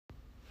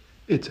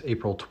It's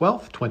April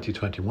 12th,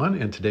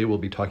 2021, and today we'll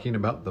be talking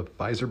about the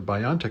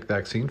Pfizer-BioNTech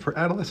vaccine for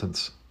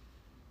adolescents.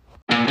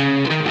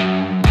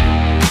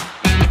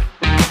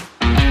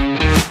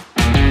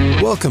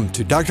 Welcome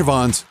to Dr.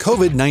 Vaughn's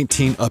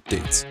COVID-19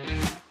 Updates,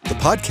 the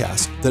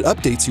podcast that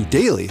updates you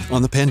daily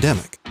on the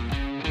pandemic.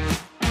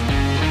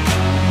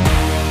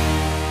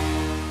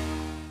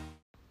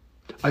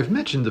 I've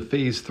mentioned the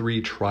phase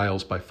 3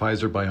 trials by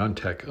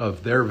Pfizer-BioNTech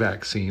of their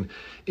vaccine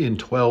in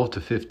 12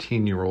 to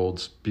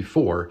 15-year-olds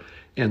before,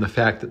 and the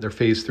fact that their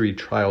phase 3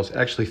 trials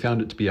actually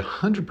found it to be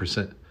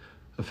 100%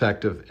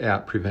 effective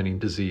at preventing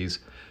disease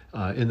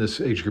in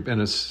this age group,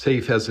 and as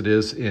safe as it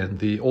is in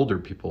the older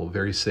people,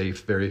 very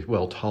safe, very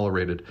well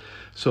tolerated.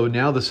 So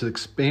now this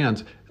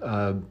expands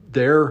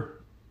their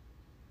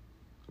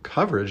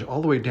coverage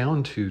all the way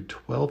down to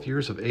 12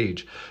 years of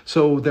age.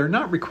 So they're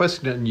not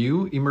requesting a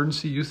new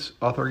emergency use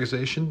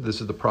authorization.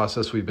 This is the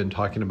process we've been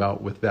talking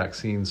about with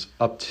vaccines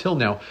up till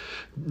now.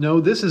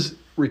 No, this is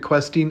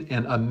requesting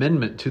an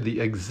amendment to the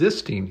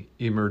existing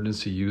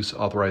emergency use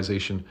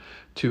authorization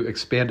to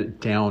expand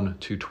it down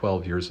to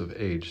 12 years of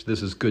age.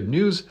 This is good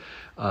news.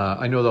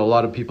 I know that a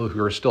lot of people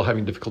who are still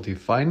having difficulty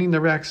finding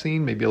their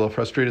vaccine may be a little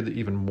frustrated that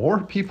even more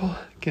people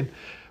can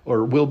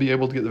or will be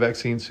able to get the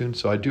vaccine soon.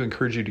 So I do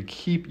encourage you to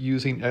keep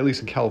using, at least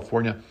in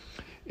California,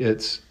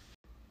 it's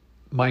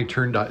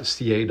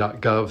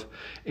myturn.ca.gov.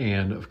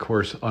 And of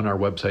course, on our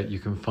website, you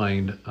can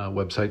find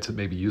websites that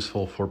may be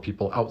useful for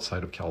people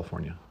outside of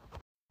California.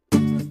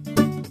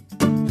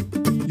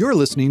 You're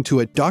listening to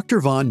a Dr.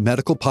 Vaughn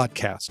medical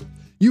podcast.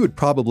 You would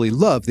probably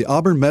love the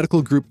Auburn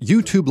Medical Group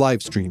YouTube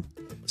live stream.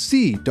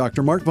 See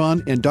Dr. Mark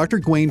Vaughn and Dr.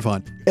 Gwen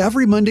Vaughn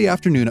every Monday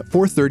afternoon at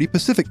 4:30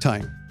 Pacific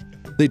Time.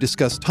 They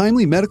discuss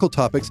timely medical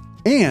topics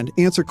and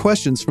answer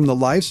questions from the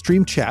live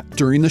stream chat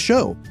during the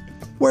show.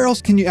 Where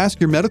else can you ask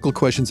your medical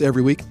questions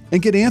every week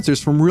and get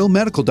answers from real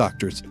medical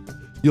doctors?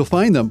 You'll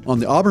find them on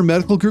the Auburn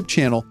Medical Group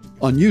channel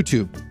on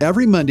YouTube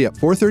every Monday at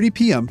 4:30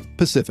 p.m.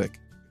 Pacific.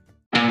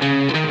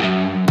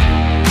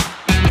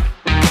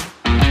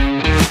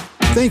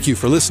 Thank you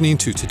for listening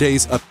to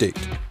today's update.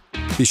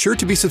 Be sure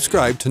to be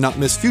subscribed to not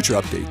miss future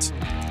updates.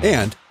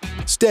 And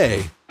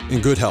stay in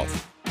good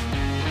health.